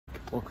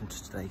Welcome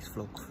to today's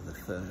vlog for the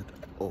 3rd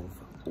of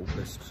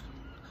August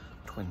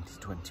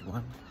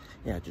 2021.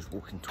 Yeah, just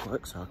walking to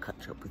work, so I'll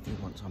catch up with you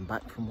once I'm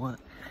back from work.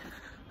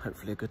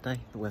 Hopefully a good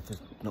day. The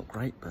weather's not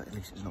great, but at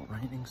least it's not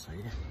raining, so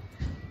yeah,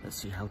 let's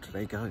see how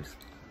today goes.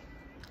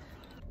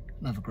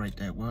 Another great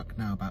day at work,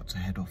 now about to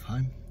head off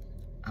home.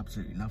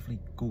 Absolutely lovely,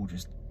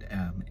 gorgeous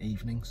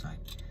evening, so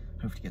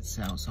hopefully get to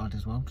sit outside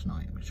as well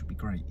tonight, which will be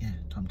great. Yeah,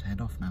 time to head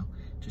off now.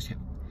 Just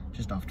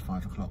after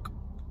 5 o'clock.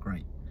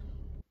 Great.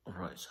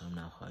 Alright, so I'm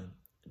now home.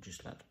 I'm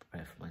just about to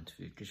prepare for my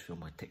interview. Just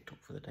filmed my TikTok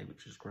for the day,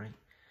 which is great.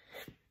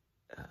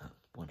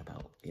 One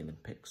about the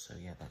Olympics, so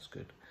yeah, that's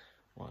good.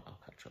 Right, I'll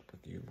catch up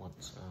with you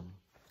once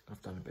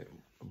I've done a bit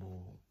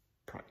more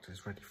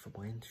practice ready for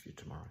my interview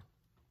tomorrow.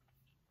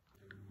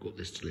 Got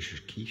this delicious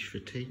quiche for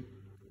tea.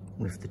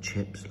 With the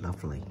chips,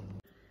 lovely.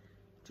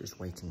 Just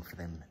waiting for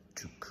them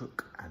to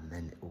cook and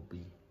then it will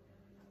be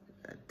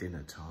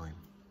dinner time.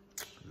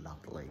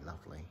 Lovely,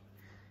 lovely.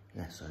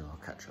 Yeah, so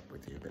I'll catch up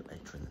with you a bit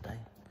later in the day.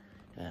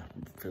 Yeah,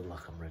 I feel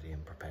like I'm ready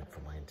and prepared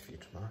for my interview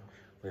tomorrow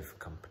with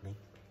company.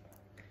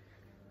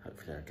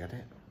 Hopefully I get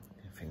it.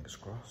 Fingers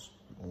crossed,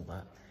 all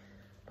that.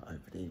 But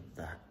hopefully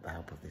the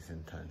help of this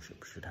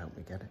internship should help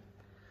me get it.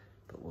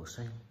 But we'll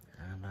see,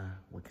 and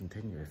we'll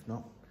continue. If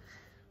not,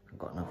 I've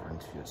got another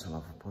interview at some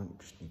other point.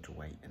 Just need to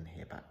wait and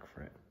hear back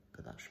for it,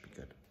 but that should be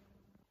good.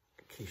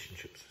 Quiche and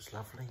chips was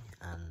lovely,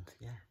 and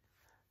yeah,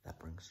 that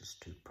brings us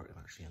to pretty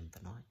much the end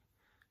of the night.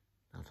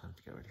 Now time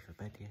to get ready for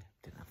bed. Yeah,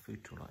 didn't have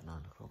food till like 9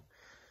 o'clock.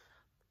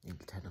 Nearly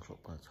 10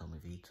 o'clock by the time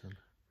we've eaten.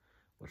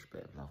 Watched a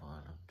bit of Love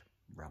Island.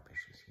 Rubbish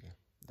this year.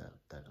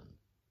 They're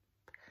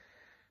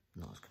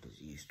not as good as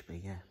it used to be.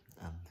 Yeah,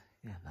 and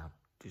yeah, now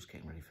just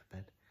getting ready for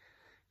bed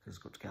because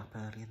I've got to get up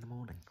early in the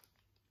morning.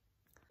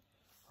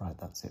 Right,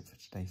 that's it for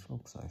today's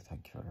vlog, so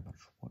thank you very much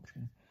for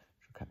watching.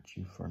 Shall catch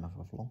you for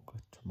another vlog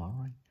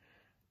tomorrow,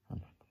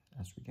 and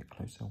as we get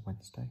closer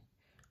Wednesday,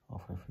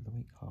 halfway through the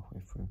week,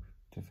 halfway through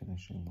to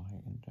finishing my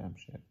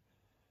internship.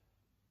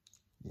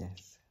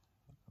 Yes,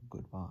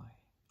 goodbye,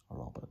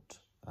 Robert.